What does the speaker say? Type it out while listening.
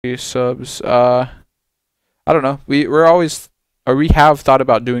subs. I don't know. We have thought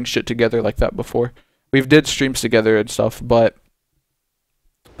about doing shit together like that before. We've did streams together and stuff, but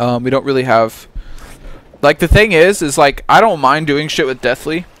we don't really have. Like the thing is like I don't mind doing shit with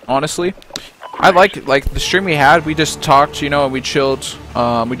Deathly. Honestly, I like the stream we had. We just talked, you know, and we chilled.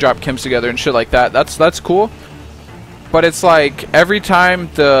 We dropped chems together and shit like that. That's cool. But it's like every time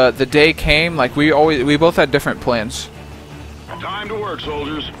the day came, like we both had different plans. Time to work,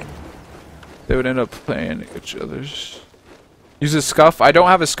 soldiers. They would end up playing each other's. Use a scuff. I don't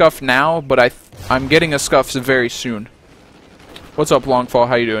have a scuff now, but I'm getting a scuff very soon. What's up, Longfall?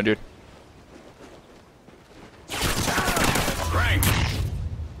 How you doing, dude? Crank.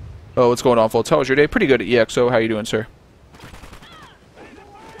 Oh, what's going on, Full? How was your day? Pretty good at EXO. How you doing, sir?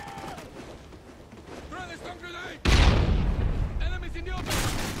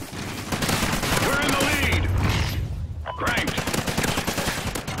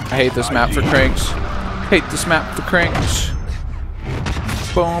 I hate this map for cranks. Hate this map for cranks.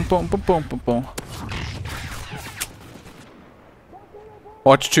 Boom, boom, boom, boom, boom, boom.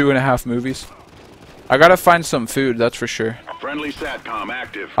 Watch 2.5 movies. I gotta find some food, that's for sure. Friendly SATCOM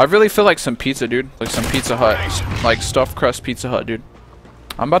active. I really feel like some pizza, dude. Like some Pizza Hut. Like stuffed crust Pizza Hut, dude.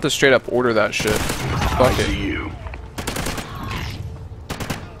 I'm about to straight up order that shit. Fuck it.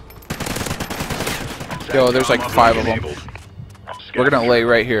 Yo, there's like 5 of them. We're gonna lay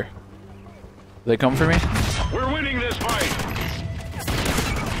right here. They come for me? We're winning this fight.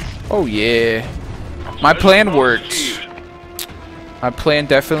 Oh yeah. My plan worked. My plan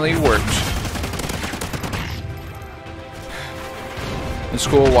definitely worked. In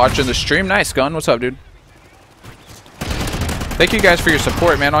school watching the stream. Nice, Gun. What's up, dude? Thank you guys for your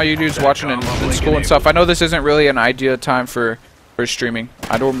support, man. All you dudes watching in school and stuff. I know this isn't really an ideal time for streaming.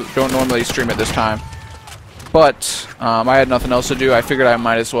 I don't normally stream at this time. But I had nothing else to do. I figured I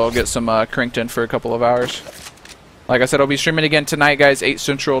might as well get some cranked in for a couple of hours. Like I said, I'll be streaming again tonight, guys. 8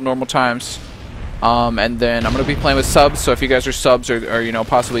 Central, normal times. And then I'm going to be playing with subs. So if you guys are subs or you know,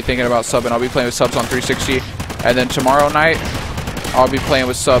 possibly thinking about subbing, I'll be playing with subs on 360. And then tomorrow night, I'll be playing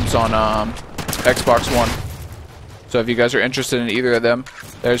with subs on Xbox One. So if you guys are interested in either of them,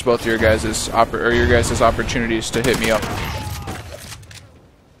 there's both your guys' opportunities to hit me up.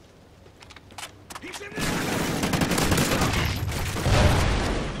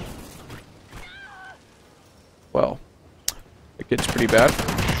 Well, it gets pretty bad.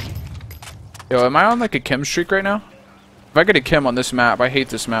 Yo, am I on like a chem streak right now? If I get a chem on this map, I hate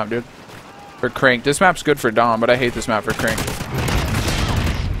this map, dude. For crank. This map's good for Dom, but I hate this map for crank.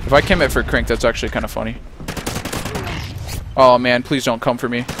 If I chem it for crank, that's actually kind of funny. Oh man, please don't come for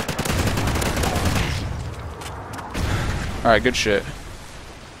me. Alright, good shit.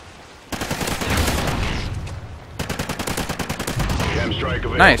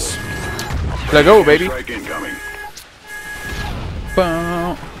 Nice. Let go, baby.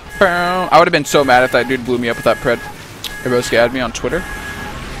 Bow, bow. I would have been so mad if that dude blew me up with that pred. Everybody add me on Twitter.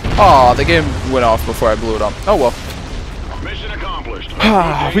 Aw, the game went off before I blew it up. Oh well. Mission accomplished.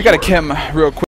 We got a chem real quick.